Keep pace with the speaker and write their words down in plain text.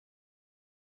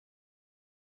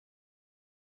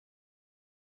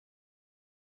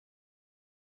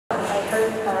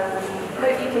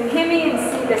hope you can hear me and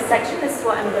see this section. This is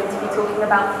what I'm going to be talking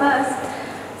about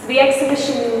first. So the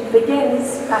exhibition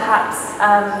begins, perhaps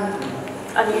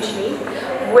unusually,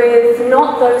 with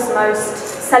not those most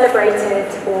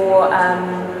celebrated or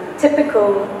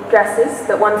typical dresses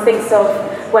that one thinks of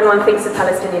when one thinks of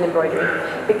Palestinian embroidery.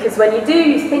 Because when you do,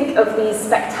 you think of these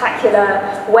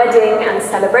spectacular wedding and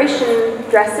celebration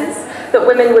dresses that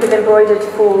women would have embroidered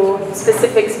for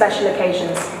specific special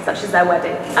occasions, such as their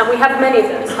wedding. And we have many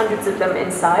of those, hundreds of them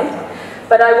inside.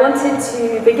 But I wanted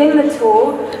to begin the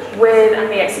tour with, and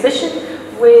the exhibition,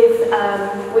 with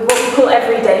what we call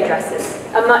everyday dresses,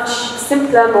 a much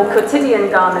simpler, more quotidian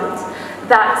garment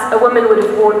that a woman would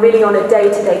have worn really on a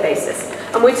day-to-day basis.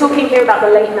 And we're talking here about the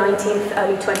late 19th,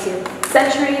 early 20th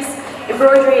centuries.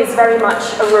 Embroidery is very much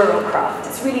a rural craft.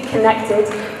 It's really connected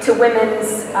to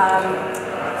women's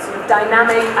sort of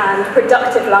dynamic and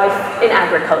productive life in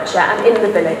agriculture and in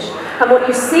the village. And what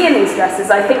you see in these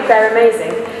dresses, I think they're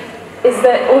amazing, is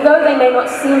that although they may not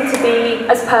seem to be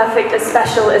as perfect, as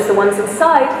special as the ones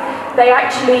inside, they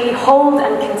actually hold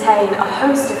and contain a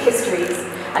host of histories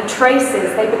and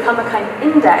traces. They become a kind of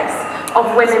index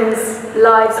of women's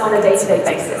lives on a day-to-day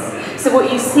basis. So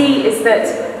what you see is that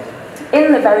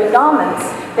in the very garments,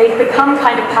 they've become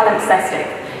kind of palimpsestic.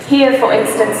 Here, for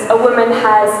instance, a woman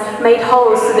has made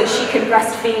holes so that she can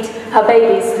breastfeed her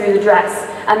babies through the dress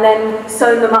and then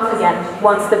sewn them up again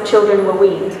once the children were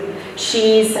weaned.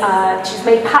 She's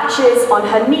made patches on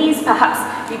her knees.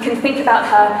 Perhaps you can think about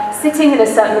her sitting in a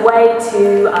certain way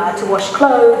to wash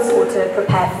clothes or to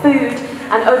prepare food,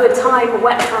 and over time,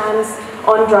 wet hands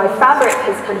on dry fabric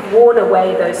has kind of worn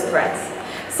away those threads.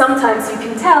 Sometimes you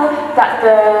can tell that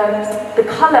the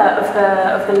colour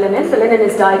of the linen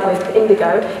is dyed with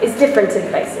indigo, is different in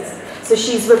places. So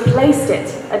she's replaced it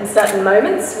in certain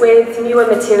moments with newer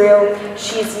material.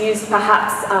 She's used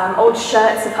perhaps old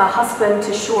shirts of her husband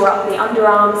to shore up the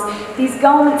underarms. These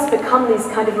garments become these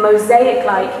kind of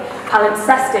mosaic-like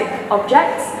palimpsestic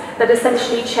objects that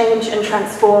essentially change and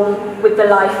transform with the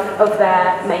life of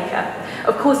their maker.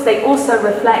 Of course, they also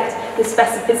reflect the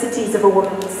specificities of a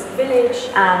woman's village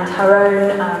and her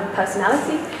own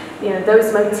personality. You know,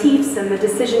 those motifs and the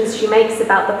decisions she makes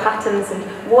about the patterns and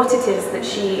what it is that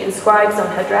she inscribes on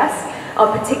her dress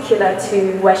are particular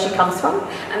to where she comes from,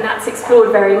 and that's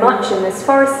explored very much in this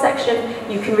forest section.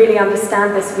 You can really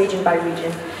understand this region by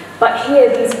region. But here,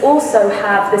 these also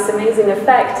have this amazing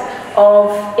effect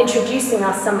of introducing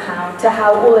us somehow to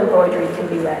how all embroidery can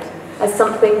be read as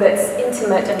something that's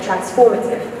intimate and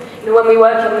transformative. You know, when we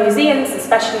work in museums,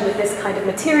 especially with this kind of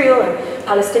material and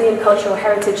Palestinian cultural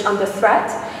heritage under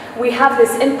threat, we have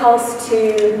this impulse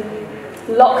to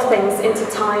lock things into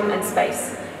time and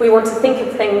space. We want to think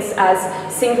of things as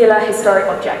singular historic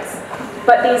objects,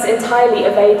 but these entirely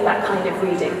evade that kind of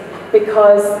reading,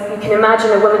 because you can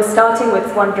imagine a woman starting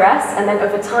with one dress, and then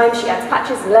over time she adds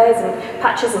patches and layers and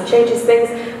patches and changes things,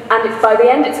 and by the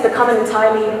end it's become an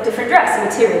entirely different dress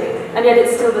materially, and yet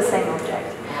it's still the same object.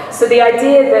 So the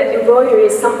idea that embroidery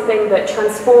is something that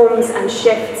transforms and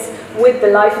shifts with the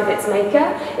life of its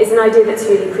maker is an idea that's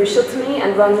really crucial to me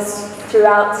and runs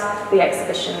throughout the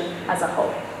exhibition as a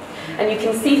whole. And you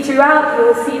can see throughout, you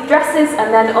will see dresses,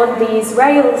 and then on these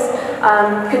rails,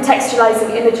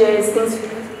 contextualizing images, things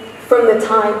from the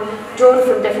time, drawn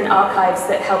from different archives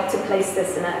that help to place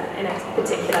this in a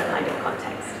particular kind of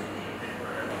context.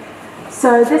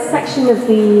 So this section of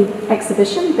the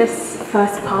exhibition, this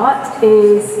first part,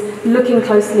 is looking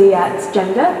closely at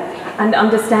gender and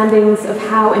understandings of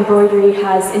how embroidery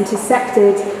has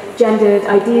intersected gendered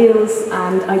ideals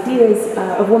and ideas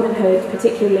of womanhood,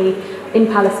 particularly in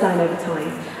Palestine over time.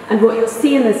 And what you'll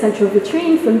see in the central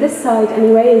vitrine from this side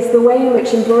anyway is the way in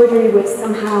which embroidery was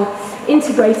somehow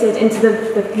integrated into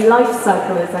the life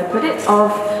cycle, as I put it,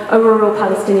 of a rural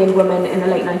Palestinian woman in the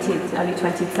late 19th, early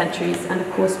 20th centuries. And of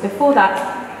course, before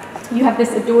that, you have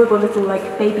this adorable little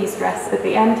like baby's dress at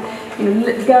the end. You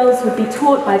know, girls would be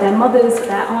taught by their mothers,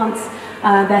 their aunts,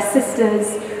 their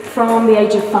sisters. From the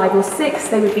age of 5 or 6,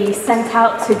 they would be sent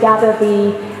out to gather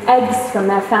the eggs from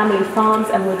their family farms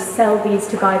and would sell these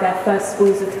to buy their first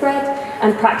spools of thread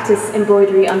and practice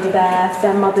embroidery under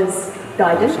their mother's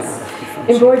guidance.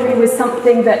 Embroidery was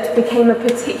something that became a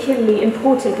particularly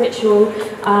important ritual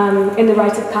in the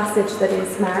rite of passage that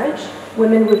is marriage.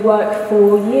 Women would work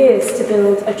for years to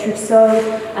build a trousseau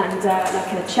and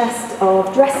like a chest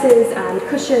of dresses and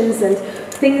cushions and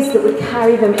things that would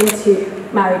carry them into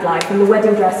married life, and the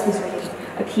wedding dress was really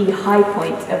a key high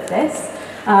point of this.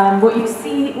 What you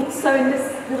see also in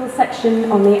this little section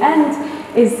on the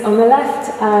end is on the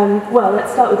left, well,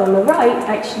 let's start with on the right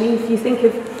actually. If you think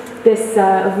of this,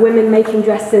 of women making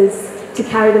dresses to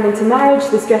carry them into marriage.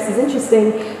 This dress is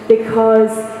interesting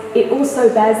because it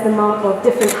also bears the mark of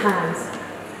different hands.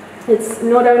 It's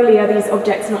not only are these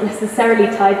objects not necessarily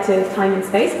tied to time and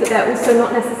space, but they're also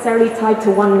not necessarily tied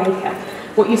to one maker.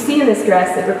 What you see in this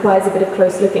dress, that requires a bit of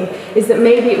close looking, is that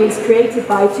maybe it was created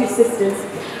by two sisters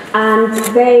and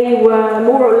they were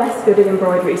more or less good at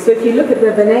embroidery. So if you look at the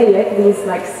benayek, these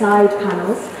like side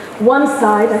panels, one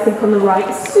side, I think on the right,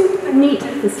 is super neat,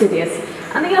 fastidious,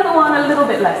 and the other one a little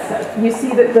bit less so. You see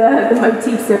that the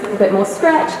motifs are a bit more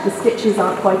stretched, the stitches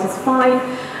aren't quite as fine,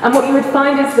 and what you would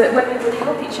find is that women would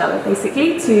help each other,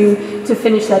 basically, to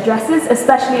finish their dresses,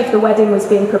 especially if the wedding was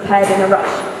being prepared in a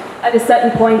rush. At a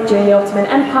certain point during the Ottoman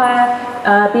Empire,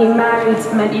 being married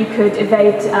meant you could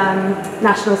evade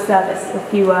national service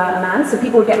if you were a man, so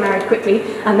people would get married quickly,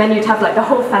 and then you'd have like the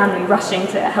whole family rushing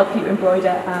to help you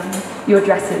embroider your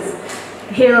dresses.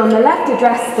 Here on the left, a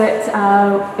dress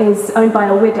that is owned by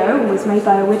a widow, was made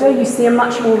by a widow. You see a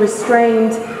much more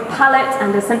restrained palette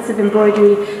and a sense of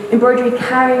embroidery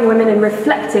carrying women and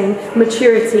reflecting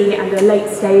maturity and a late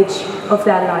stage of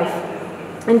their life.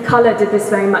 And colour did this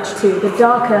very much too. The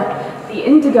darker the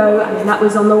indigo, I mean, that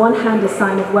was on the one hand a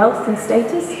sign of wealth and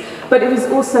status, but it was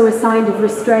also a sign of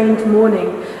restrained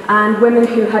mourning. And women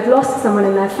who had lost someone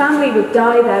in their family would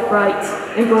dye their bright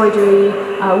embroidery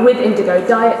with indigo,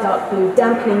 dye it dark blue,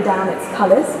 dampening down its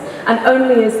colours. And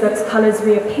only as those colours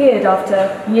reappeared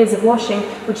after years of washing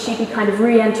would she be kind of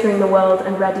re-entering the world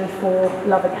and ready for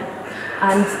love again.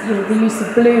 And the use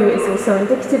of blue is also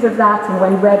indicative of that, and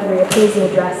when red reappears in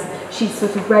a dress, she's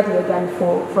sort of ready again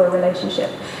for a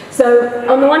relationship. So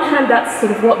on the one hand, that's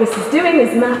sort of what this is doing,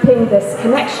 is mapping this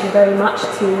connection very much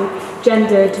to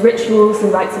gendered rituals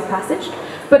and rites of passage.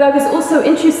 But I was also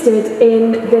interested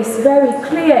in this very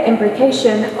clear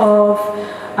imbrication of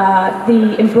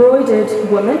the embroidered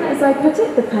woman, as I put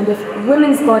it, the kind of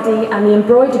woman's body and the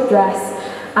embroidered dress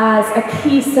as a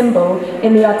key symbol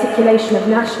in the articulation of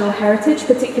national heritage,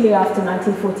 particularly after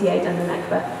 1948 and the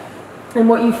Nakba. And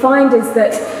what you find is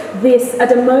that this,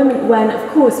 at a moment when, of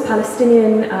course,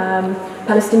 Palestinian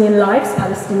lives,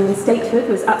 Palestinian statehood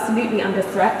was absolutely under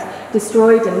threat,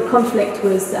 destroyed, and conflict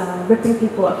was ripping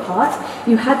people apart,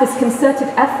 you had this concerted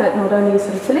effort, not only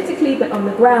sort of politically, but on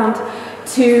the ground,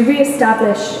 to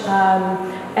re-establish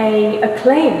a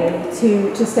claim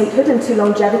to statehood and to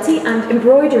longevity, and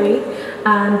embroidery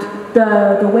and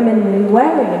the women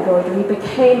wearing embroidery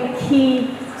became a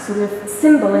key sort of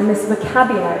symbol in this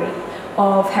vocabulary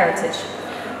of heritage.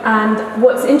 And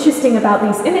what's interesting about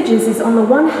these images is, on the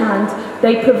one hand,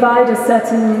 they provide a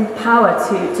certain power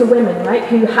to women, right,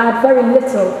 who had very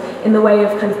little in the way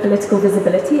of kind of political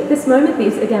visibility at this moment.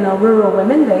 These, again, are rural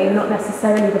women. They are not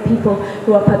necessarily the people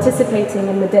who are participating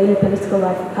in the daily political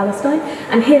life of Palestine.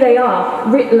 And here they are,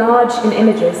 writ large in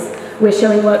images. We're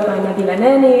showing work by Nabila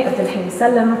Nani, Abdelhaim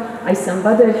Sallam, Aysam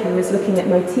Badr, who was looking at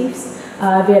motifs,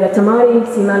 Vera Tamari,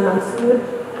 Siman Mansour,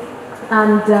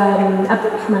 and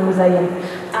Abdelrahman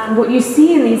Muzayyan. And what you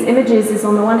see in these images is,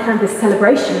 on the one hand, this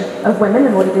celebration of women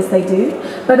and what it is they do,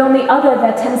 but on the other,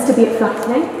 there tends to be a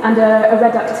flattening and a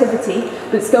reductivity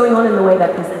that's going on in the way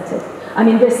they're presented. I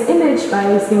mean, this image by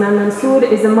Siman Mansour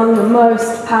is among the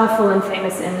most powerful and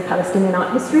famous in Palestinian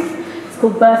art history. It's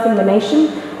called Birthing the Nation.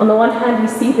 On the one hand, you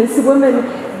see this woman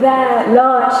there,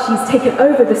 large, she's taken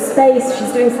over the space,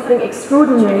 she's doing something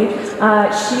extraordinary.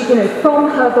 From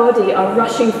her body are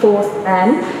rushing forth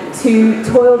men to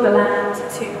toil the land,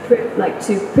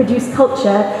 to produce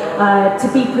culture, to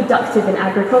be productive in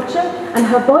agriculture, and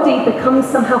her body becomes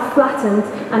somehow flattened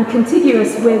and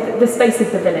contiguous with the space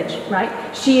of the village, right?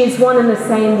 She is one and the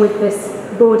same with this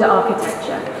broader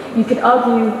architecture. You could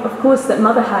argue, of course, that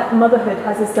motherhood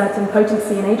has a certain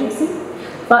potency and agency,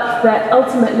 but that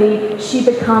ultimately she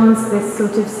becomes this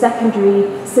sort of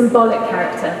secondary symbolic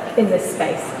character in this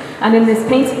space. And in this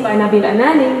painting by Nabila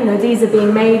Nani, these are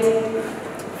being made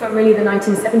from really the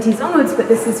 1970s onwards, but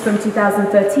this is from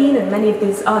 2013, and many of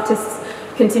these artists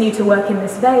continue to work in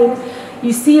this vein.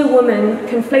 You see a woman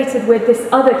conflated with this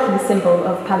other key symbol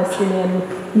of Palestinian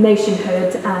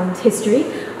nationhood and history,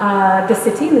 the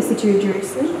city of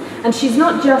Jerusalem. And she's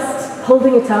not just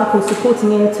holding it up or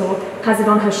supporting it or has it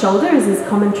on her shoulder, as is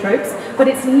common tropes, but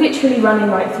it's literally running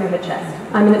right through her chest.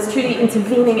 I mean, it's truly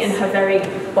intervening in her very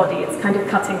body. It's kind of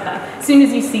cutting her. As soon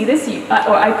as you see this,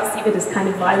 or I perceive it as kind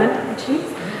of violent, actually.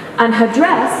 And her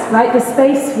dress, right, the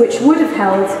space which would have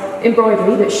held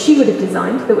embroidery that she would have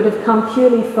designed, that would have come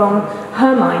purely from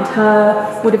her mind,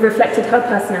 would have reflected her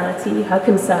personality, her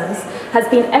concerns, has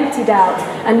been emptied out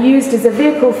and used as a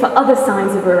vehicle for other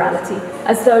signs of rurality,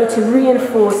 as though to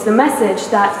reinforce the message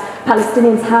that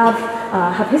Palestinians have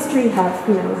have history,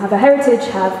 have a heritage,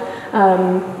 have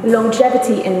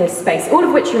longevity in this space, all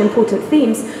of which are important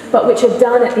themes, but which are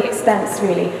done at the expense,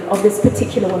 really, of this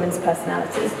particular woman's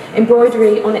personality.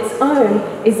 Embroidery on its own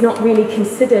is not really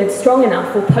considered strong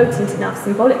enough or potent enough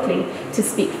symbolically to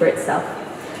speak for itself.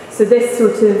 So this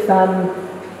sort of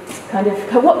kind of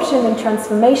co-option and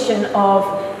transformation of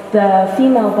the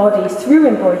female body through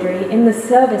embroidery in the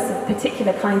service of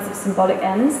particular kinds of symbolic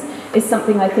ends is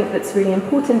something I think that's really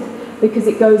important, because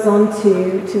it goes on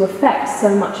to affect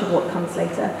so much of what comes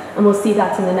later. And we'll see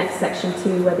that in the next section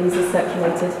too, where these are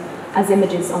circulated as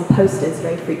images on posters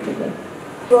very frequently.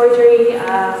 Embroidery,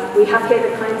 we have here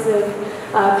the kinds of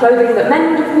clothing that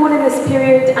men would have worn in this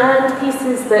period, and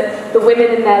pieces that the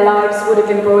women in their lives would have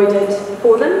embroidered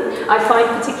for them. I find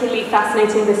particularly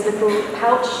fascinating this little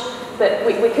pouch that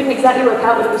we couldn't exactly work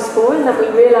out what it was for, and then we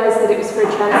realised that it was for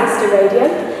a transistor radio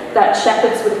that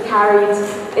shepherds would have carried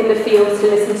in the fields to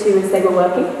listen to as they were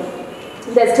working.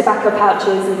 There's tobacco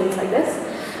pouches and things like this.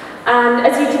 And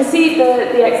as you can see,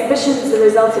 the exhibition is the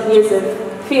result of years of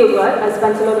fieldwork. I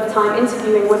spent a lot of time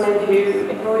interviewing women who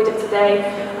embroider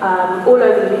today all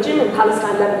over the region, in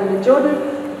Palestine, Lebanon and Jordan.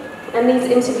 And these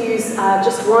interviews,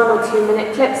 just 1 or 2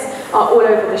 minute clips, are all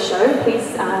over the show.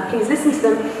 Please listen to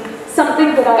them.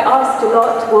 Something that I asked a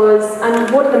lot was,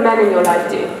 and what do the men in your life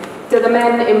do? Do the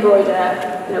men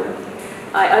embroider? You know,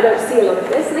 I don't see a lot of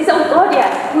this. And they say, oh God,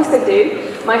 yeah, of course they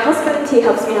do. My husband, he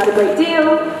helps me out a great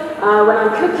deal. When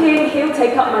I'm cooking, he'll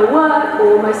take up my work,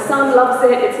 or my son loves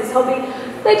it, it's his hobby.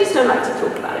 They just don't like to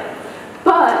talk about it.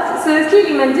 But, so there's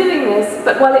clearly men doing this,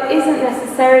 but while it isn't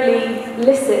necessarily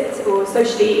licit or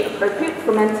socially appropriate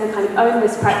for men to kind of own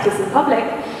this practice in public,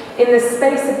 in the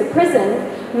space of the prison,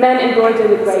 men embroider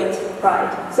with great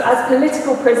pride. So as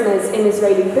political prisoners in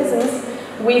Israeli prisons,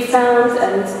 we found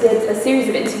and did a series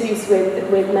of interviews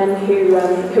with men who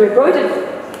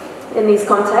embroidered in these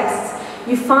contexts.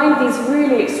 You find these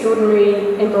really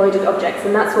extraordinary embroidered objects,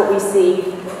 and that's what we see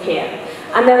here.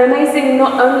 And they're amazing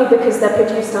not only because they're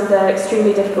produced under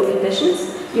extremely difficult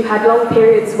conditions. You had long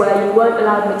periods where you weren't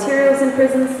allowed materials in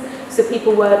prisons, so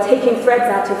people were taking threads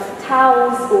out of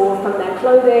towels or from their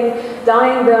clothing,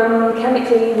 dyeing them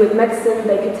chemically with medicine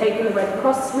they could take in the Red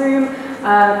Cross room,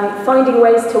 finding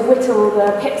ways to whittle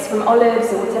the pips from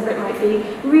olives or whatever it might be.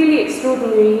 Really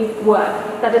extraordinary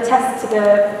work that attests to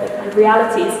the kind of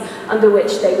realities under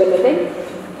which they were living.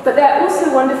 But they're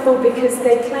also wonderful because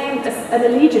they claim an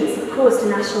allegiance, of course, to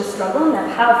national struggle, and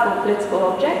they're powerful political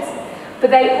objects.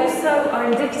 But they also are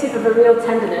indicative of a real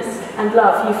tenderness and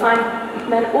love. You find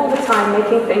men all the time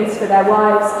making things for their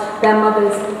wives, their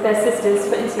mothers, their sisters,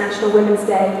 for International Women's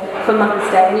Day, for Mother's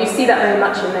Day, and you see that very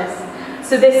much in this.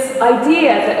 So this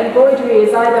idea that embroidery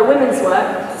is either women's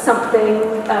work, something,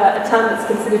 a term that's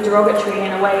considered derogatory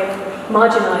in a way of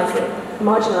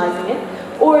marginalising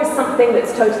it, or is something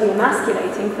that's totally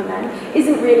emasculating for men,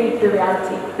 isn't really the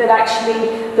reality. That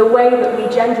actually the way that we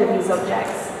gender these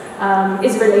objects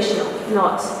is relational,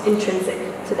 not intrinsic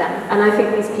to them. And I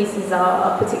think these pieces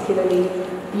are particularly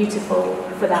beautiful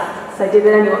for that. So that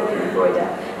anyone can embroider,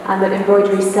 and that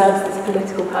embroidery serves this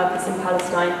political purpose in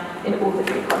Palestine in all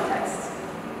different contexts.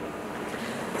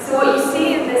 So what you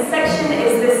see in this section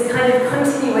is this kind of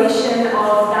continuation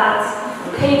of that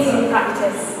painting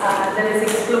practice that is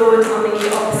explored on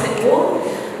the opposite wall.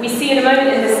 We see in a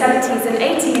moment in the 70s and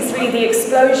 80s really the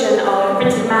explosion of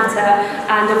printed matter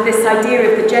and of this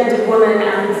idea of the gendered woman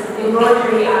and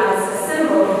embroidery as a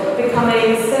symbol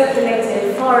becoming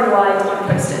circulated far and wide on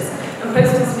posters. And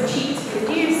posters were cheap to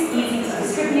produce, easy to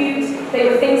distribute. They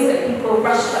were things that people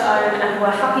rushed to own and were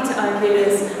happy to own really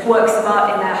as works of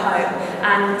art in their home.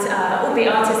 And all the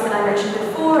artists that I mentioned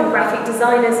before and graphic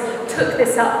designers took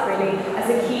this up really as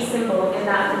a key symbol in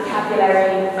that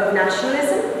vocabulary of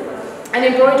nationalism. And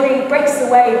embroidery breaks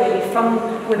away really from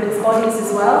women's bodies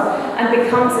as well and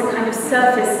becomes a kind of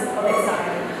surface of its own.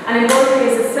 And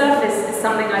embroidery as a surface is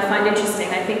something I find interesting.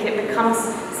 I think it becomes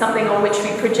something on which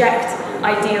we project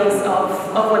ideals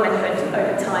of womanhood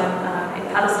over time in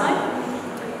Palestine.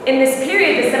 In this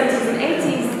period, the 70s and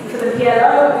 80s, for the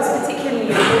PLO, it was particularly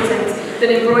important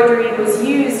that embroidery was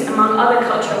used among other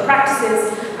cultural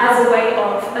practices as a way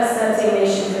of asserting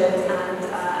nationhood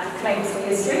and claims to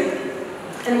history.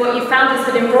 And what you found is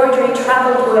that embroidery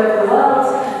travelled all over the world.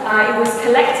 It was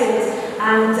collected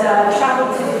and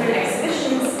travelled to different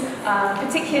exhibitions,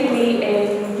 particularly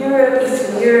in Europe,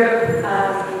 Eastern Europe,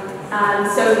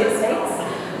 and Soviet states,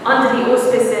 under the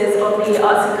auspices of the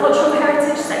Arts and Cultural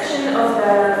Heritage section of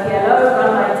the PLO,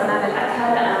 run by Tanan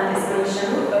al-Akhal and Ismail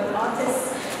Shamour, both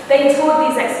artists. They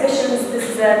toured these exhibitions. This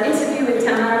is an interview with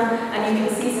Tanan, and you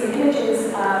can see some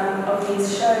images of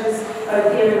these shows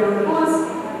over here on the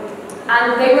boards.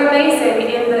 And they were amazing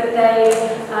in that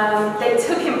they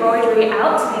took embroidery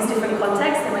out to these different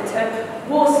contexts. They went to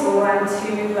Warsaw and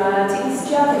to East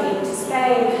Germany, to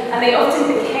Spain, and they often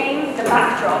became the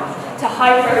backdrop to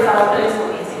high-profile political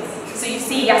meetings. So you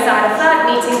see Yasser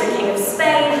Arafat meeting the King of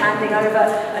Spain, handing over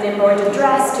an embroidered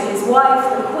dress to his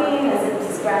wife, the Queen, as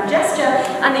his grand gesture,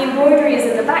 and the embroidery is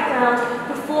in the background,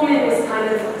 performing this kind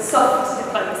of soft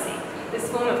diplomacy, this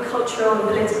form of cultural and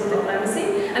political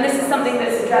diplomacy. And this is something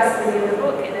that's addressed in the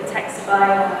book in a text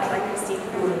by Christine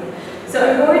Ford. So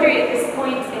embroidery at this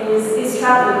point is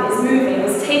traveling, is moving,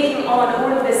 is taking on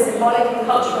all of this symbolic and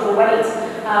cultural weight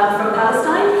from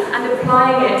Palestine and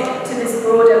applying it to this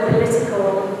broader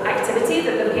political activity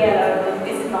that the PLO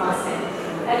is advancing.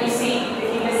 And you see,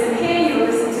 if you listen here, you will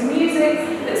listen to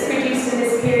music that's produced in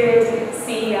this period,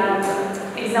 see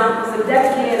examples of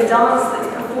Dedman and dance that's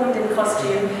performed in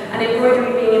costume, and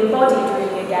embroidery being embodied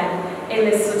really again in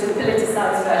this sort of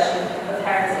politicized version of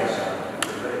heritage.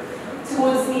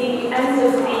 Towards the end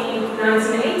of the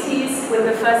 1980s, with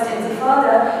the first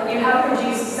Intifada, you have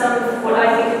produced some of what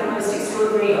I think are the most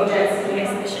extraordinary objects in the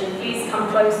exhibition. Please come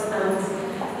close and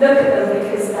look at them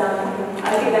because I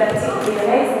think they're particularly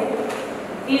amazing.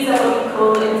 These are what we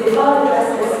call Intifada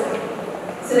dresses.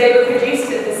 So they were produced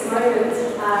at this moment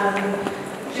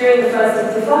during the first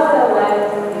Intifada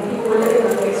when people were living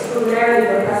under extraordinarily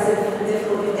repressive and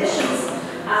difficult conditions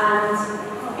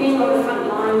and being on the front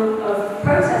line of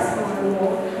protest on the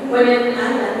war. Women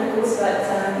and men, of course,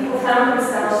 but people found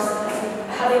themselves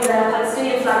having their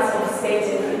Palestinian flags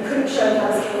confiscated and couldn't show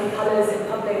Palestinian colours in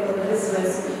public because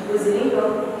this was illegal.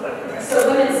 So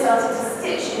women started to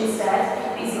stitch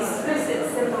instead these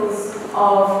explicit symbols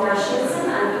of nationalism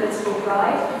and political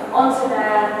pride onto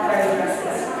their very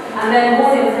dresses. And then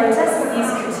more in protest, these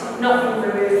could not be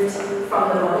removed from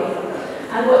the body.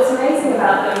 And what's amazing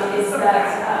about them is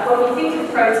that when we think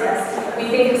of protest, we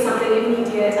think of something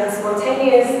immediate and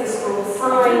spontaneous, the scroll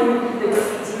sign, the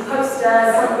graffiti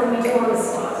poster, something we do on the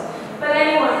spot. But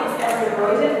anyone who's ever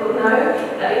embroidered will know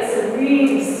that it's a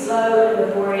really slow and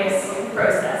laborious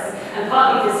process. And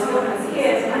partly this woman is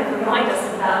here to kind of remind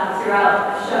us of that throughout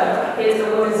the show. Here's the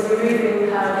woman's removing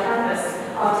her canvas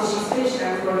after she's finished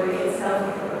her embroidery itself,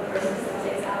 a process that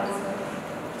takes hours.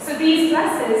 So these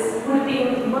dresses would have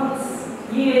been months,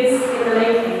 years in the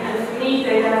making, and for me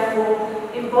they therefore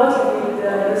embody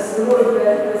the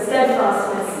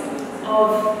steadfastness of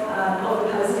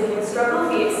the Palestinian struggle,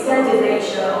 the extended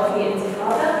nature of the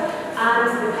Intifada,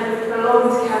 and the kind of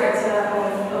prolonged character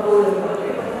of all embroidery.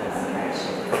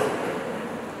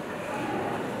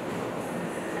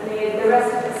 And the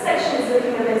rest of the section is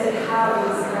looking a bit at how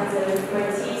these kinds of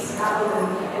motifs, travel,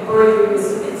 and embroidery was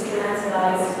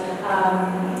instrumentalized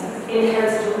in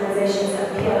heritage organizations and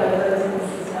PLO.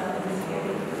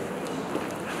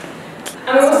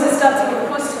 And we're also starting, of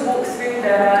course, to walk through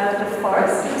the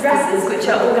forest dresses, which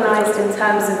are organized in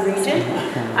terms of region.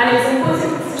 And it was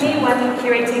important to me when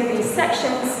curating these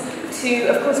sections to,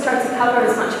 of course, try to cover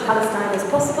as much of Palestine as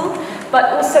possible,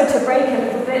 but also to break a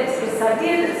little bit this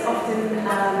idea that's often,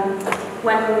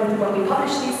 when we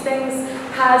publish these things,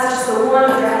 has just the one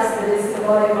dress that is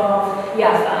symbolic of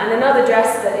Yafa, and another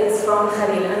dress that is from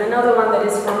Khalil, and another one that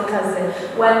is from Kazan,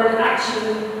 when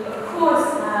actually, of course,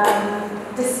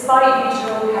 despite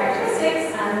regional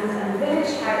characteristics and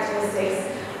village characteristics,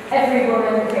 every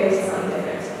woman created something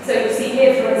different. So you see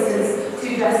here, for instance,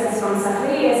 two dresses from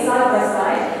Sahriya side by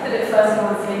side that at first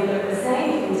glance may look the same.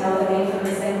 You can tell they're made from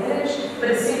the same village, but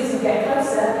as soon as you get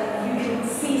closer, you can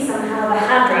see somehow the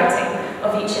handwriting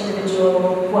of each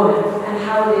individual woman and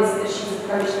how it is that she's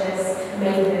approached this,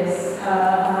 made this,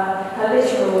 her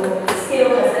literal skill,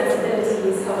 her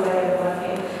sensibilities, her way of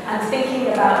working, and thinking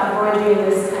about embroidery in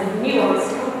this kind of nuanced,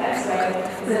 complex way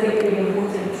is I think really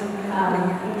important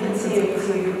in continuing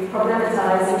to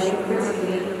problematize and think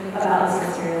critically about this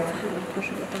material.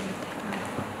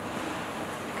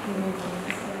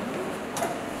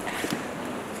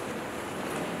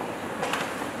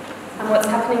 And what's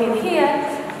happening in here,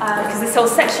 because this whole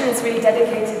section is really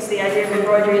dedicated to the idea of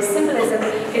embroidery as symbolism,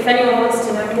 if anyone wants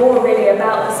to know more really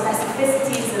about the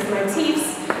specificities of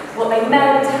motifs, what they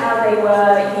meant, how they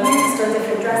were used on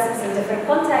different dresses in different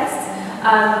contexts,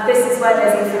 this is where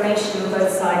there's information on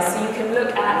both sides. So you can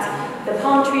look at the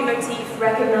palm tree motif,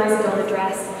 recognize it on the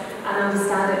dress, and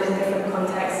understand it in different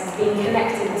contexts, being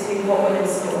connected to what women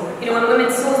saw. You know, when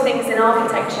women saw things in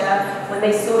architecture, when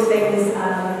they saw things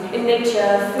in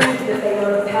nature, food that they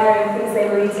were preparing, things they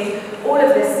were eating, all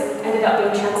of this ended up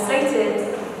being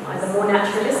translated either more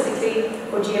naturalistically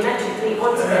or geometrically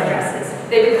onto their dresses.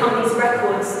 They become these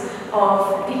records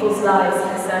of people's lives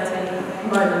at a certain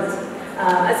moment,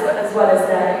 as well as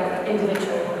their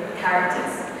individual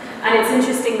characters. And it's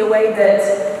interesting the way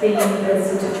that the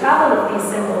sort of travel of these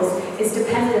symbols is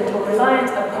dependent or reliant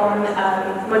upon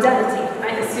modernity.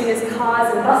 Right? As soon as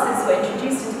cars and buses were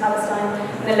introduced into Palestine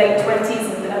in the late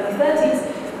 20s and early 30s,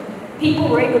 people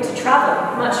were able to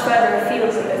travel much further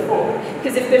afield than before.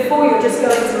 Because if before you're just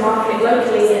going to market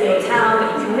locally in a town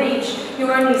that you can reach,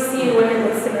 you're only seeing women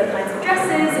with similar kinds of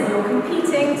dresses and you're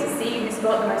competing to see who's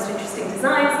got the most interesting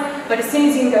designs. But as soon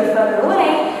as you go further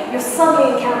away, you're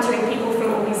suddenly encountering people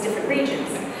from all these different regions.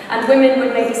 And women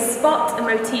would maybe spot a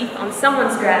motif on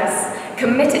someone's dress,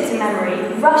 commit it to memory,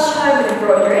 rush home and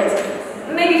embroider it,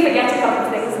 maybe forget a couple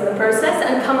of things in the process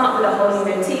and come up with a whole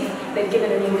new motif. They've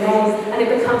given a new name and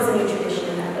it becomes a new tradition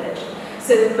in their village.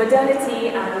 So the modernity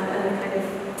and the kind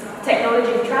of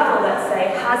technology of travel, let's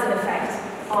say, has an effect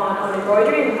on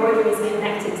embroidery, and embroidery is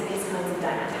connected to these kinds of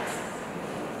dynamics.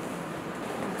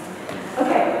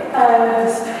 Okay,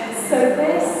 so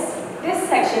this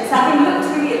section, so having looked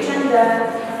through the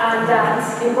agenda and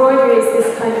that embroidery is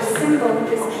this kind of symbol,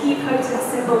 this key potent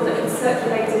symbol that is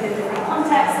circulated in different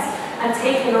contexts and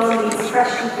taken on these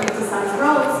freshly politicized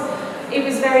roles, it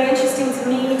was very interesting to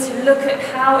me to look at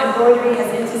how embroidery has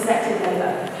intersected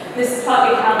labour. This is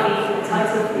partly how the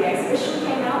title of the exhibition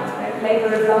came out.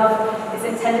 Labour of Love is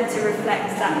intended to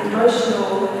reflect that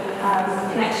emotional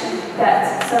connection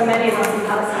that so many of us in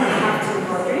Palestine have to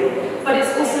embroidery, but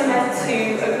it's also meant to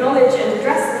acknowledge and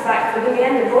address the fact that in the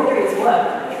end embroidery is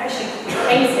work, actually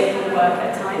painstaking work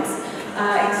at times,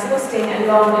 exhausting and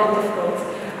long and difficult.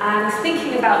 And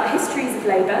thinking about the histories of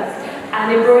labour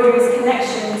and embroidery's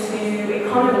connection to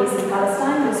economies in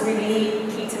Palestine was really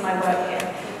key to my work here.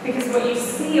 Because what you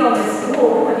see on this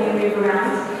wall when you move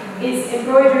around is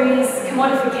embroidery's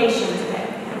commodification today.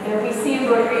 You know, we see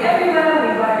embroidery everywhere,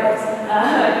 we wear it.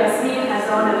 Yasmin has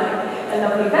on a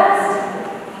lovely vest,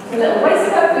 a little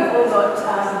waistcoat, we've all got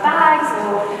bags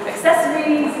or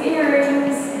accessories,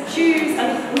 earrings, shoes,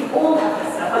 I mean, we all have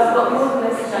this stuff. I've got more than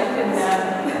this that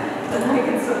I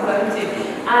can sort of go into.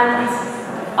 And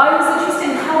I was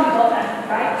interested in how we got there,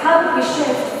 right? How did we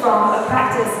shift from a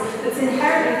practice that's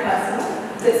inherently personal,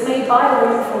 that's made by a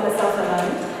woman for herself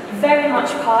alone, very much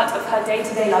part of her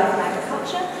day-to-day life in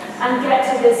agriculture, and get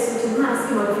to this sort of mass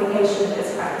commodification of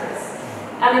this practice.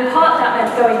 And in part that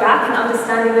meant going back and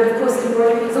understanding that of course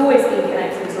embroidery has always been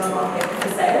connected to a market for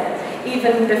sale.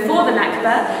 Even before the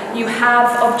Nakba, you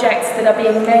have objects that are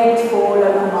being made for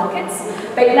local markets.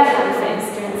 Beit Lechem, for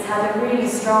instance, had a really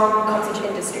strong cottage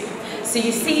industry. So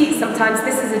you see sometimes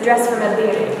this is a dress from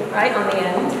Albania, right, on the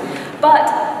end, but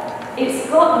it's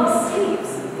got these sleeves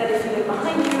that if you look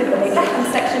behind you in the Beit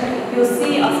Lechem section, you'll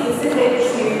see are specific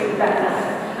to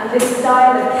Bethlehem. And this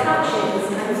style of couching, this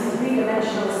kind of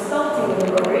three-dimensional sculpting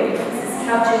embroidery, this is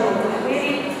couching on the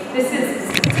Tahwiri, this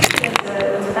is specific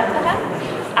to Bethlehem.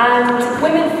 And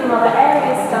women from other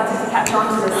areas started to catch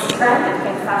on to this trend, it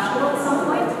became fashionable at some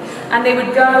point, and they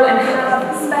would go and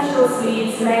have special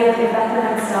sleeves made in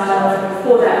Bethlehem style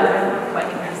for their own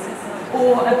wedding dresses.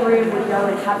 Or a groom would go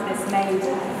and have this made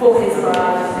for his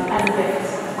bride and gift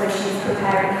when she's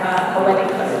preparing her wedding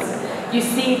clothes. You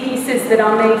see pieces that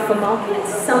are made for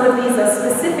markets. Some of these are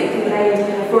specifically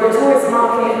made for a tourist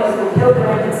market, local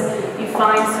pilgrims. You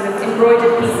find sort of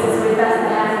embroidered pieces with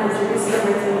Bethlehem or Jerusalem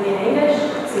written in English,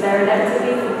 so they're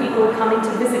inevitably for people coming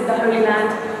to visit the Holy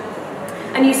Land.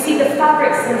 And you see the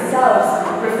fabrics themselves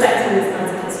reflecting these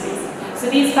kinds of histories. So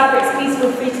these fabrics, please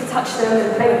feel free to touch them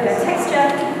and play with their texture.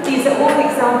 These are all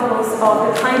examples of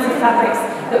the kinds of fabrics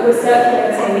that were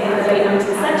circulating in the late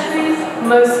 19th century,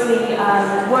 mostly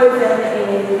woven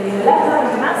in Aleppo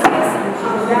and Damascus and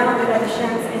coming down with their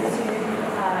shams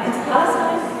into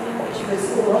Palestine, which was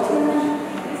all Ottoman,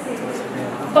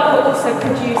 but were also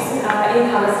produced in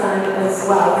Palestine as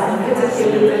well, and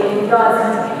particularly in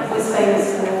Gaza was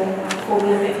famous for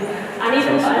weaving. And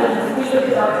even if we look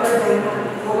at our clothing,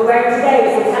 what we're wearing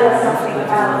today will tell us something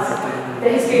about the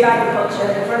history of agriculture,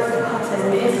 the growth of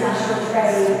cotton, the international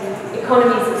trade,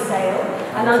 economies of sale,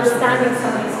 and understanding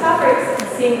some of these fabrics and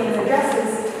seeing them in the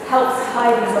dresses helps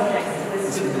tie these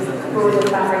objects to this broader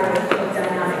fabric of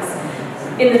dynamics.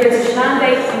 In the British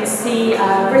Mandate, you see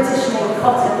British-made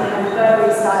cotton and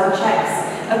Burberry-style checks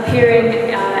appearing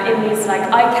in these like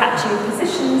eye-catching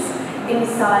positions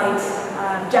inside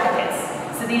jackets.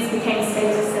 So these became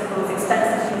status symbols,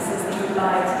 expensive pieces that you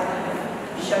buy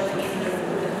to show people.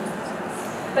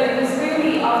 But it was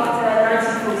really after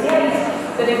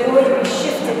 1948 that embroidery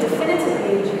shifted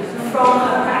definitively from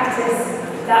a practice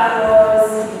that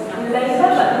was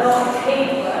labour but not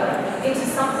paid work into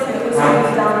something that was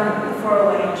always done for a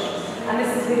wage. And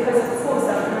this is because, of course,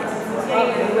 after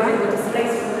 1948, women were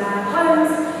displaced from their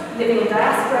homes, living in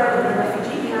diaspora, in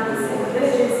refugee camps, in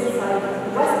villages,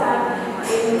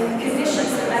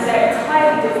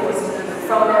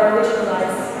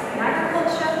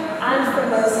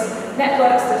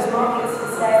 networks, those markets for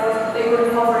sale, they were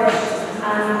impoverished,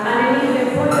 and in need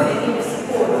of employment, they needed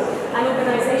support. And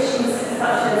organisations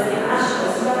such as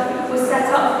International were set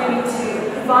up really to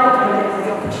provide women with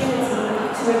the opportunity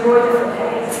to embroider for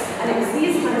pay. And it was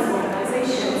these kinds of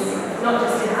organisations, not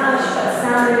just in Ash, but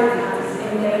Standard,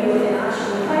 in David, in Ash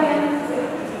and Plain,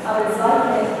 others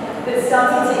like it, that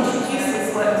started to introduce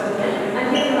this work to women and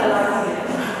give them a livelihood.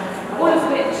 All of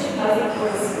which I think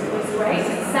was great.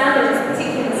 Standard is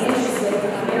particularly interested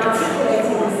in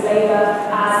articulating this labour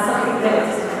as something that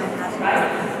is right?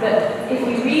 That if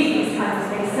we read these kinds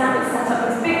of things, Standard set up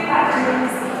these big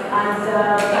factories and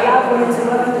allowed women to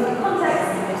work in different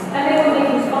contexts, and they were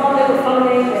making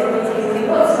farming, they were making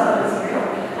lots of other material,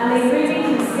 and they really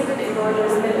considered embroidery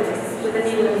as militants with a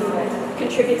new movement,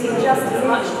 contributing just as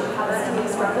much to the Palestinian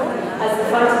struggle as the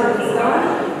fighting of Islam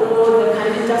or the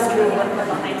kind of industrial work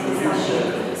behind his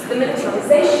machine. So the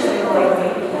militarization of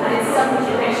embroidery and its sudden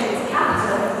connection to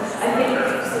capital, I think,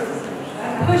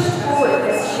 pushed forward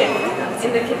this shift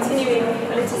in the continuing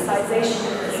politicization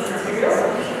of this material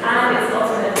and its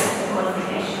ultimate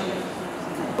commodification.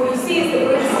 What you see is that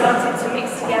women started to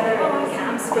mix together in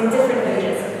camps from different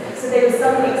villages, so they were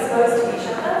suddenly exposed to each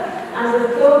other, and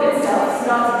the globe itself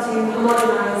started to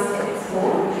homogenize in its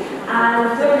form,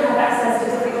 and women had access to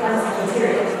different kinds of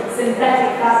material,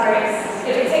 synthetic fabrics.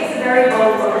 It takes a very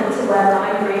bold woman to wear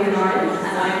lime green and orange,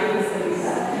 and I agree with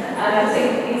Lisa. And I think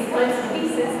these kinds of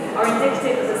pieces are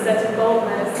indicative of a certain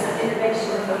boldness and innovation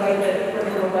of the way that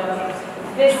women were working.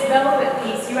 This velvet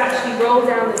piece, you actually roll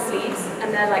down the sleeves,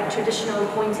 and they're like traditional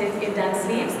pointed indent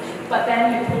sleeves, but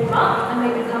then you pull them up, and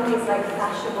they become these like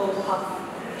fashionable puff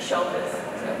shoulders,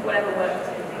 so whatever worked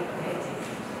in the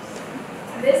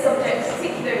 80s. This object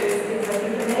particularly is I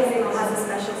think amazing or has a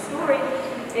special story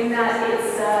in that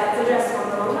it's a dress from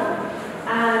Ramallah,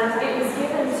 and it was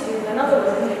given to another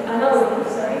woman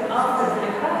after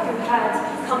Monica, who had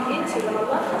come into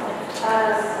Ramallah,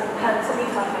 had to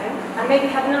leave her home, and maybe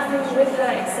had nothing with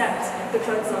her except the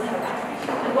clothes on her back.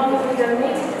 And one woman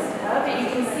donated this to her, but you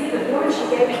can see that the woman she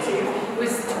gave it to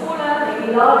was taller,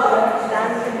 maybe larger than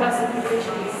the person who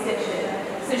originally stitched it.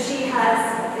 So she has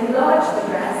enlarged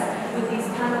the dress with these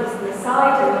panels on the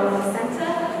side and along the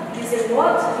centre, using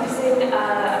what? Using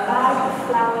a bag of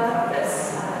flour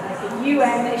that's like a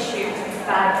UN-issued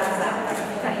bag of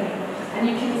tahini. And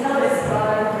you can tell this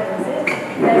by,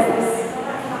 there's this,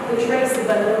 the trace of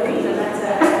a the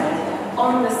letter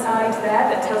on the side there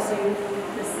that tells you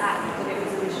the sack that it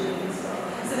was originally used for.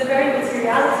 So the very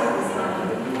materiality of this line,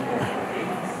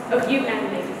 of UN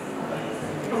maybe,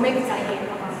 or maybe tahini.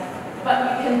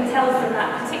 But you can tell from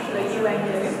that particular UN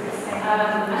glue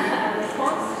and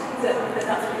response that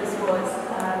that's what this was.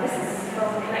 This is from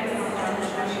Connecting on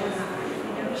China,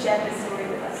 shared this story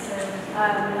with us. So,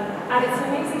 and it's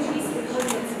an amazing piece because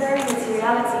its very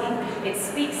materiality, it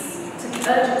speaks to the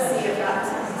urgency of that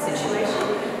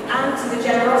situation and to the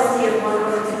generosity of one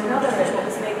woman to another at what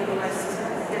was maybe the most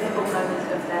difficult moment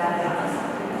of their lives.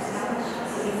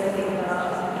 So these I think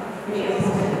are really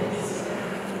important.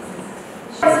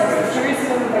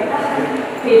 Jerusalem,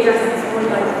 he addresses all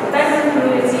like the bedroom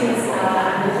communities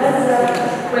and the Gaza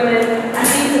women, and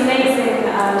these amazing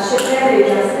Shakari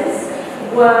addresses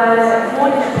were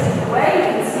worn in a particular way.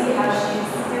 You can see how she's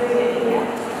doing it here.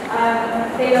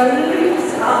 They are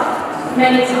looped up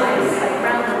many times, like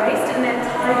around the waist, and then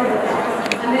tied in the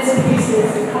back. And this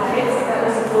produces pockets that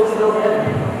also called little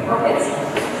pockets.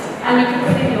 And you can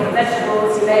put in your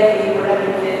vegetables, your baby, whatever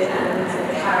you did, and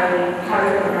carry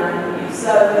them around with you.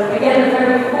 So again, the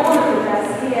very form of the dress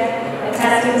here,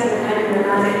 attesting to the kind of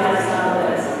nomadic lifestyle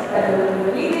that women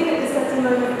were leading at this certain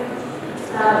moment,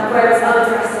 whereas other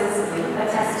dresses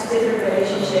attest to different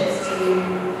relationships to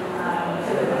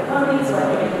the economies, where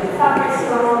they get the fabrics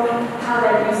from, how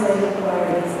they're using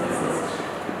wearing these pieces.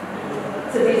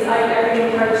 So these, I really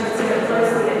encourage you to look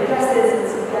closely at the dresses and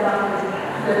to get up and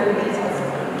look at the details of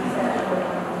these that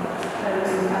are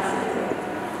really fascinating.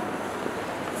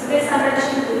 So this I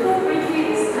mentioned before briefly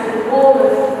is kind of all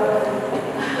of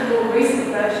the more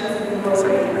recent versions of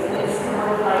embroidery. It's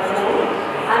commodified wool.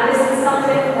 And this is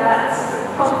something that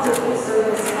prompted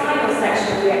also this final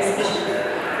section of the exhibition,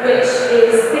 which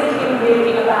is thinking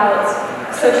really about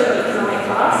social and economic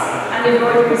class and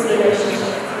embroidery's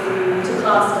relationship to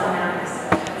class dynamics.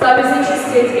 So I was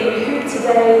interested in who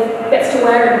today gets to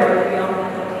wear embroidery on their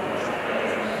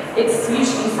body. It's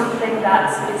usually something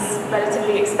that is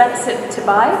relatively expensive to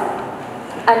buy.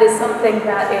 and is something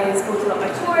that is bought a lot by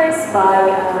tourists,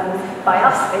 by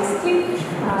us basically,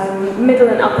 middle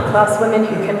and upper class women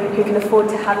who can afford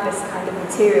to have this kind of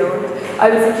material. I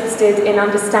was interested in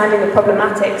understanding the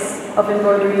problematics of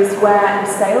embroidery's wear and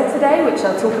sale today, which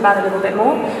I'll talk about a little bit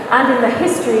more, and in the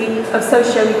history of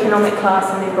socio-economic class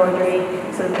and embroidery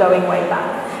sort of going way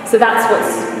back. So that's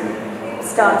what's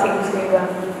starting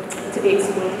to be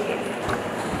explored here.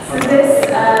 So this,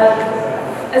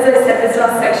 as I said, this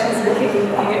last section is looking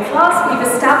at class. We've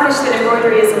established that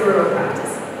embroidery is a rural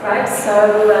practice, right?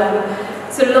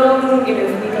 So long,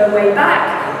 if we go way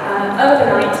back,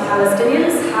 overnight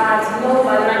Palestinians had,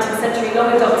 by the 19th century,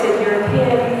 long adopted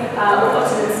European or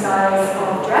Ottoman styles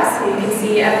of dress. And you can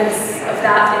see evidence of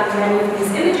that in many of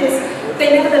these images.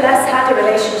 They nevertheless had a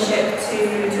relationship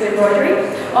to embroidery,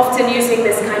 often using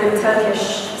this kind of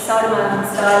Turkish sarma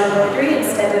style embroidery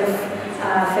instead of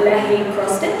filehi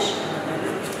cross-stitch,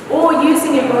 or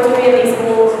using embroidery in these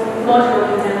more modern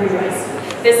or contemporary ways.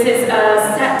 This is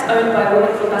a set owned by a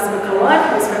woman called Basma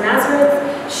Kawad, who's from Nazareth.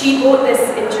 She bought this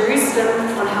in Jerusalem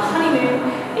on her honeymoon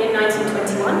in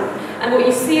 1921. And what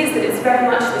you see is that it's very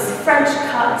much this French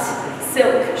cut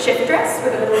silk shift dress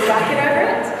with a little jacket over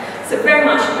it. So very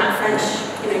much in that French,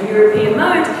 European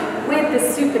mode, with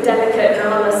this super delicate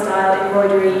Ramallah style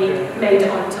embroidery made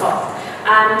on top.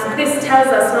 And this tells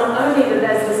us not only that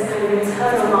there's this kind of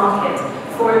internal market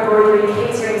for embroidery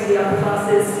catering to the upper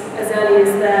classes as early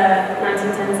as the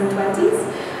 1910s and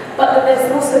 20s, but that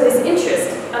there's also this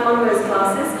interest among those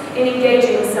classes in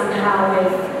engaging somehow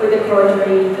with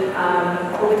embroidery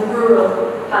or with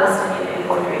rural Palestinian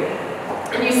embroidery.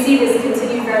 And you see this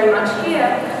continue very much here,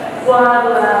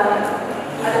 while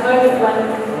at the moment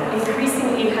when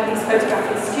increasingly you have these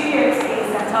photographic studios being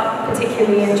set up,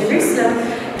 particularly in Jerusalem,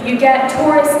 you get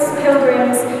tourists,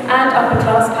 pilgrims, and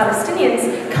upper-class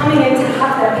Palestinians coming in to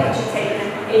have their picture taken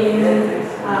in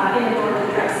embroidered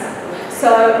dress. So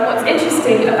what's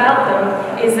interesting about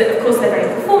them is that, of course, they're very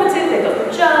performative. They've got the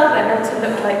jug. They're meant to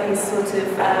look like these sort of,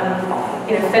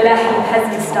 Felahi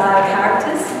peasant-style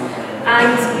characters,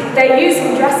 and they're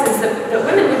using dresses that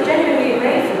women would genuinely have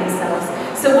made for themselves.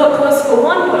 So what was for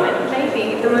one woman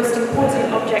maybe the most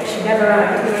important object she'd ever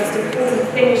owned, the most important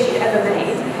thing she'd ever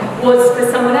made, was for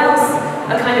someone else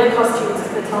a kind of costume to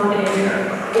put on in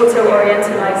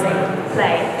auto-orientalizing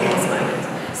play in this moment.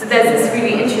 So there's this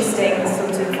really interesting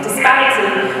sort of disparity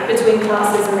between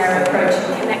classes and their approach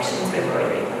and connection to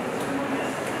embroidery.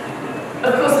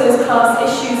 Of course, those class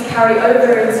issues carry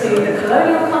over into the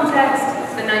colonial context.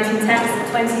 The 1910s and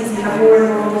 20s, you have more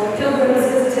and more pilgrims,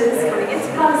 visitors coming into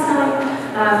Palestine,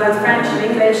 both French and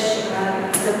English.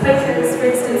 The Quakers, for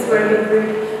instance, were a big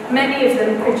group, many of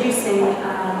them producing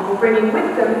or bringing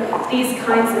with them these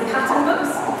kinds of pattern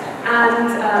books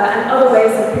and other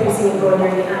ways of producing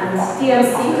embroidery. And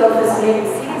DMC, Dolphus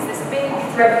DMC, is this big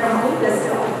thread company. They're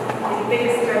still the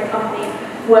biggest thread company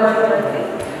working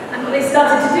locally. And what they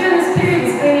started to do in this period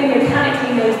is bring in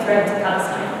mechanically made thread to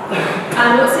Palestine.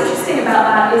 And what's interesting about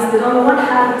that is that on the one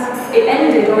hand, it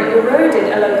ended or it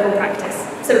eroded a local practice.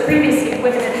 So previously,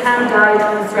 women had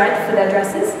hand-dyed thread for their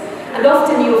dresses, and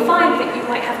often you will find that you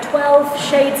might have 12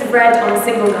 shades of red on a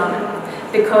single garment,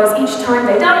 because each time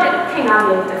they dyed it, it came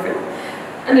out a little different.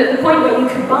 And at the point where you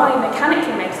could buy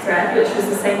mechanically made thread, which was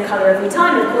the same colour every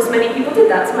time, of course many people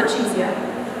did that, it's much easier.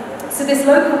 So this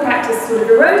local practice sort of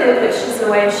eroded, which is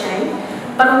a way of shame.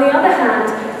 But on the other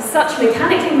hand, such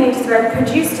mechanically made thread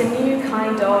produced a new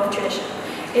kind of tradition,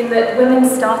 in that women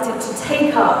started to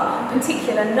take up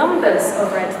particular numbers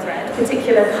of red thread,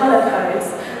 particular colour codes,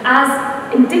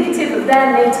 as indicative of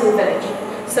their natal village.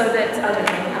 So that, I don't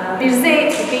know,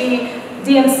 Birzeit would be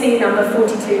DMC number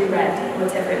 42 red,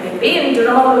 whatever it may be, and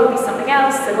Dural would be something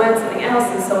else, Sedwen something else,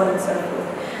 and so on and so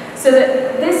forth. So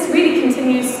that this really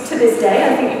continues to this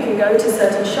day. I think you can go to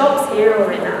certain shops here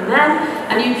or in Amman,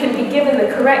 and you can be given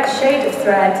the correct shade of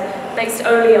thread based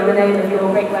only on the name of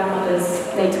your great-grandmother's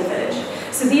natal village.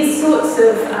 So these sorts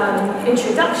of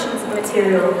introductions of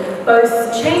material both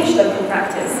changed local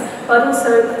practice, but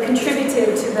also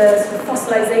contributed to the sort of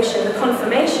fossilization, the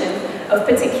confirmation of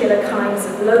particular kinds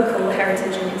of local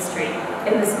heritage and history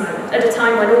in this moment, at a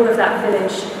time when all of that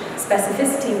village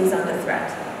specificity was under threat.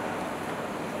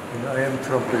 I am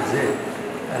from Brazil,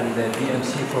 and the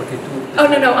DMC 42. Oh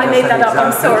no, I made that up.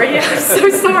 I'm sorry. I'm so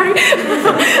sorry.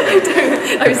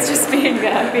 I was just being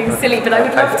silly, but I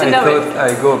would love to know it.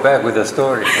 I go back with a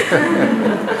story.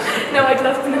 No, I'd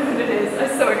love to know what it is.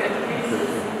 I'm sorry.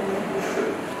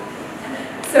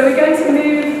 So we're going to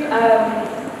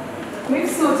move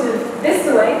sort of this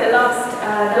way. The last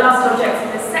objects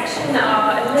in this section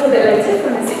are a little bit later,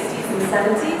 from the 60s and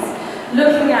 70s,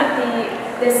 looking at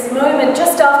the this moment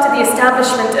just after the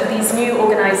establishment of these new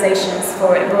organisations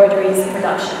for embroidery's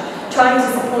production, trying to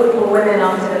support poor women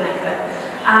after the Nakba,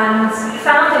 and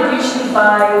founded usually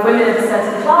by women of a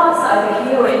certain class, either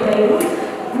here or in Beirut.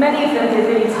 Many of them did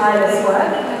really tireless work,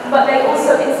 but they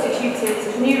also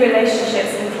instituted new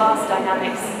relationships and class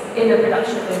dynamics in the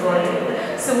production of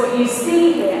embroidery. So what you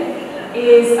see here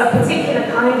is a particular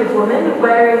kind of woman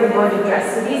wearing embroidered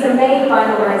dress. So these are made by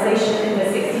an organisation in the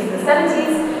 60s and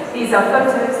 70s. These are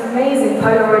photos, amazing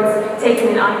Polaroids taken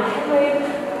in Ain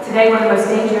Helwig, today one of the most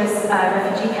dangerous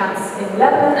refugee camps in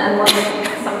Lebanon and one of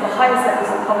some of the highest levels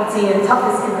of poverty and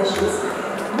toughest conditions.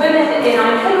 Women in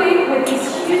Ain Helwig with these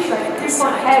huge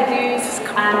three-point hairdos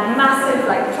and massive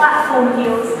platform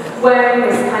heels wearing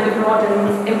this kind of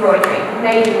modern embroidery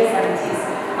made in the 70s.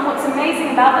 And what's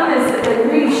amazing about them is that they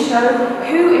really show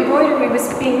who embroidery was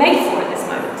being made for at this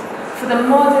moment. For the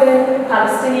modern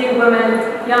Palestinian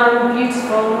woman, young,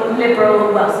 beautiful,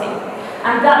 liberal, wealthy.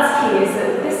 And that's key, is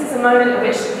that this is a moment in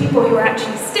which the people who are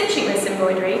actually stitching this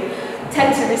embroidery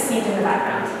tend to recede in the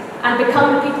background and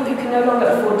become the people who can no longer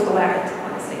afford to wear it,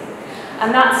 honestly.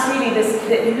 And that's really this,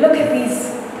 that you look at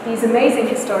these amazing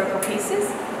historical pieces,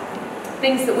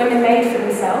 things that women made for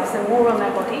themselves and wore on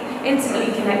their body,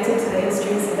 intimately connected to the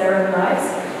histories of their own lives.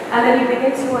 And then you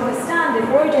begin to understand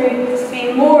embroidery as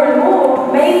being more and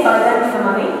more made by them for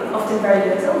money, often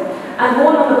very little, and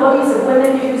worn on the bodies of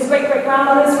women whose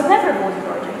great-great-grandmothers would never have worn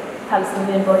embroidery,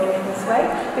 Palestinian embroidery in this way,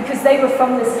 because they were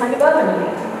from this kind of urban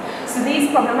elite. So these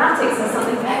problematics are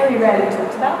something very rarely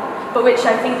talked about, but which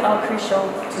I think are crucial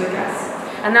to address.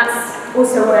 And that's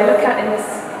also what I look at in this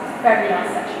very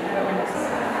last section.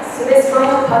 So this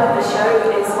final part of the show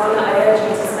is one that I urge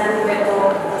you to spend a bit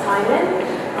more time in.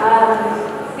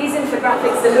 These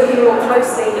infographics are looking more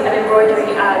closely at embroidery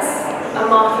as a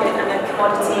market and a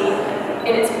commodity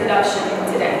in its production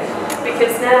today.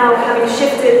 Because now, having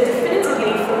shifted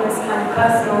definitively from this kind of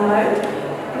personal mode,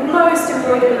 most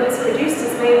embroidery that's produced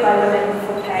is made by women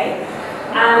for pay.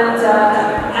 And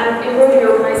embroidery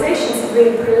organisations have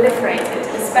really proliferated,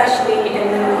 especially in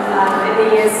the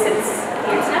years since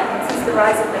the internet, since the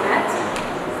rise of the net.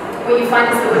 What you find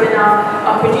is that women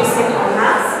are producing en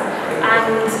masse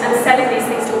and selling these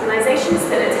things to organisations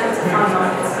that attempt to find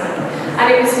markets for them. And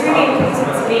it was really important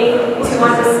to me to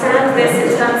understand this in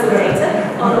terms of data,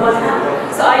 on the one hand.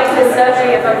 So I did a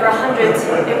survey of over 100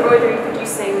 embroidery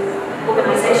producing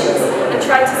organisations and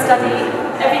tried to study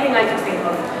everything I could think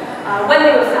of. When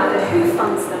they were founded, who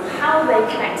funds them, how they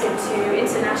connected to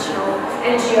international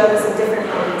NGOs of different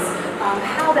kinds,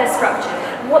 how they're structured,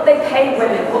 what they pay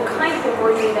women, what kind of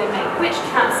embroidery they make, which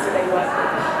camps do they work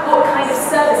with, what kind of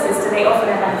services do they offer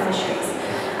their beneficiaries.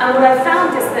 And what I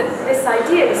found is that this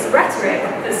idea, this rhetoric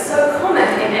that's so common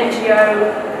in NGO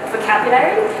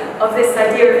vocabulary of this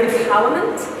idea of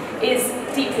empowerment is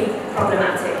deeply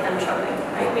problematic and troubling.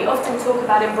 Right? We often talk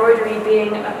about embroidery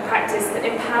being a practice that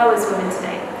empowers women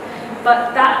today.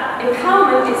 But that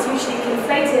empowerment is usually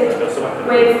conflated with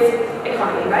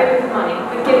economy, right? With money,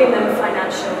 with giving them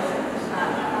financial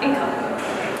income.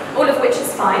 All of which is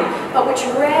fine, but which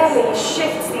rarely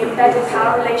shifts the embedded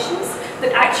power relations that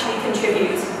actually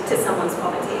contribute to someone's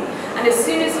poverty. And as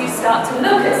soon as you start to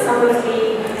look at some of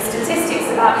the statistics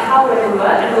about how women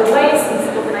work and the ways these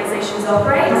organizations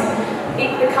operate,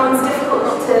 it becomes difficult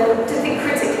not to think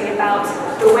critically about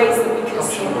the ways that we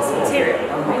consume this material.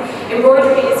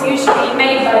 Embroidery is usually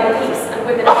made by the piece, and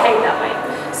women are paid that way.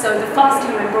 So the faster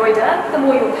you embroider, the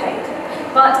more you're paid.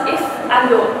 But if,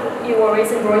 you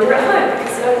always embroider at home,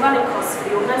 because there are no running costs for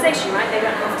the organisation, right? They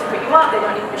don't have to put you up, they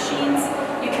don't need machines,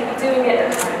 you can be doing it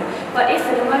at home. But if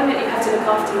at the moment you have to look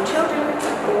after your children,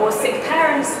 or sick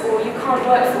parents, or you can't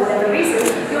work for whatever reason,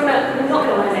 you're not going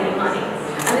to earn any money.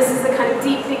 And this is a kind of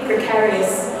deeply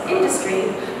precarious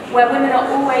industry where women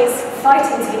are always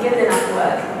fighting to be given enough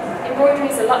work. Embroidery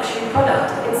is a luxury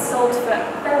product. It's sold for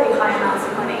very high amounts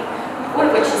of money, all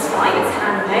of which is fine. It's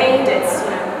handmade, it's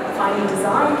finely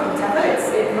designed, whatever.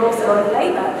 It involves a lot of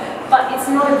labour, but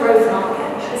it's not a growth market.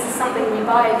 This is something we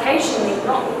buy occasionally,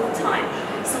 not all the time.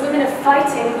 So women are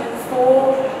fighting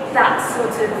for that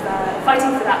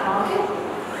fighting for that market,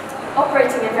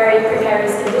 operating in very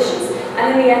precarious conditions,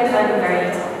 and in the end earning very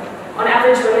little. On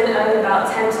average, women earn about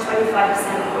 10 to 25%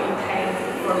 of what you pay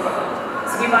for a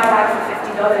product. So if you buy a bag for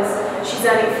 $50, she's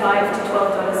earning $5 to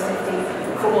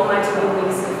 $12.50 for what might have been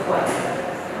weeks of work.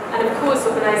 And of course,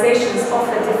 organizations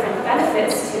offer different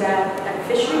benefits to their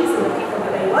beneficiaries and the people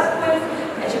that they work with.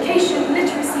 Education,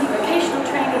 literacy, vocational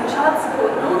training, child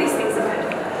support, and all these things are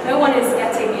good. No one is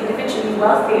getting individually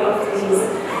wealthy off these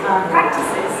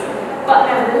practices. But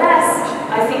nevertheless,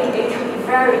 I think it can be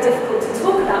very difficult to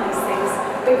talk about these things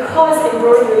because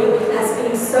embroidery has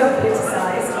been so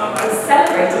politicized and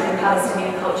celebrated in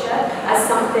Palestinian culture as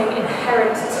something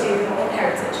inherent to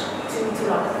heritage, to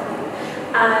life.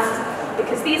 And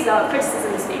because these are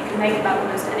criticisms that you can make about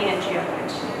almost any NGO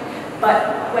actually.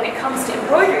 But when it comes to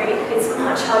embroidery, it's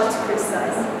much harder to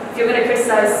criticize. If you're going to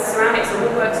criticize ceramics or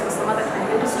woodworks or some other kind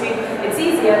of industry, it's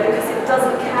easier because it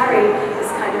doesn't carry this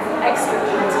kind of extra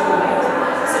political weight.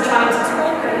 So trying to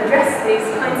talk and address these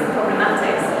kinds of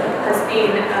problematics has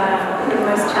been one of the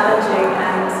most challenging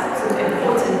and sort of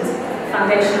important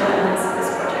foundational elements of this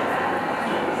project.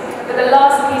 But the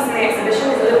last piece in the exhibition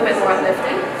is a little bit more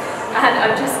uplifting, and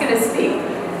I'm just going to speak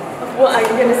of what I'm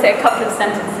going to say a couple of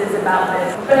sentences about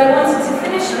this. But I wanted to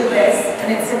finish with this,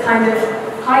 and it's a kind of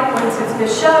high point of the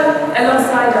show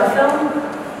alongside our film,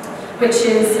 which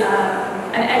is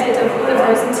an edit of all of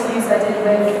those interviews I did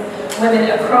with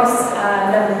women across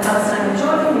Lebanon, Palestine and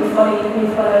Jordan. We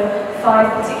follow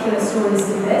 5 particular stories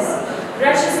through this.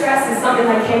 Direction stress is something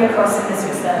I came across in this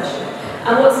research.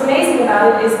 And what's amazing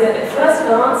about it is that at first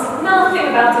glance, nothing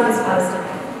about it is Palestinian.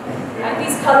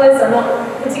 These colours are not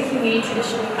particularly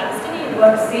traditionally Palestinian. You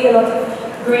won't see a lot of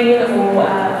green or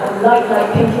light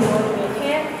pink embroidery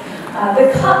here.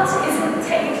 The cut isn't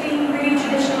technically really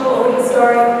traditional or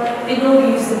historic, nor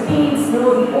the use of beads,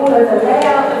 nor the all-over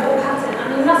layout of the pattern.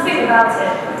 I mean, nothing about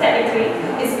it, technically,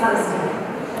 is Palestinian,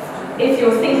 if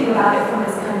you're thinking about it from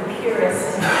this kind of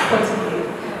purist point of view.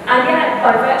 And yet,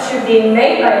 by virtue of being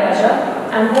made by leisure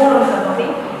and worn on her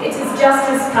body, it is just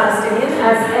as Palestinian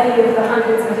as any of the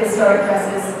hundreds of historic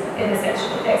dresses in this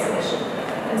exhibition.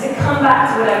 And to come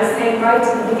back to what I was saying right at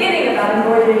the beginning about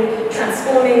embroidery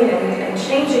transforming and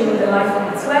changing with the life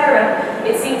of its wearer,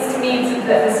 it seems to me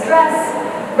that this dress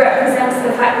represents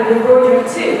the fact that embroidery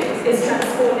too is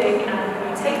transforming and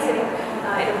mutating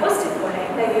in a positive way,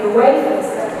 maybe away from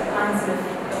certain kinds of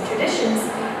traditions,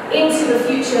 into a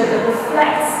future that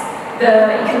reflects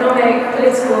the economic,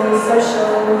 political,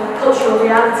 social, cultural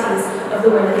realities of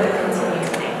the women that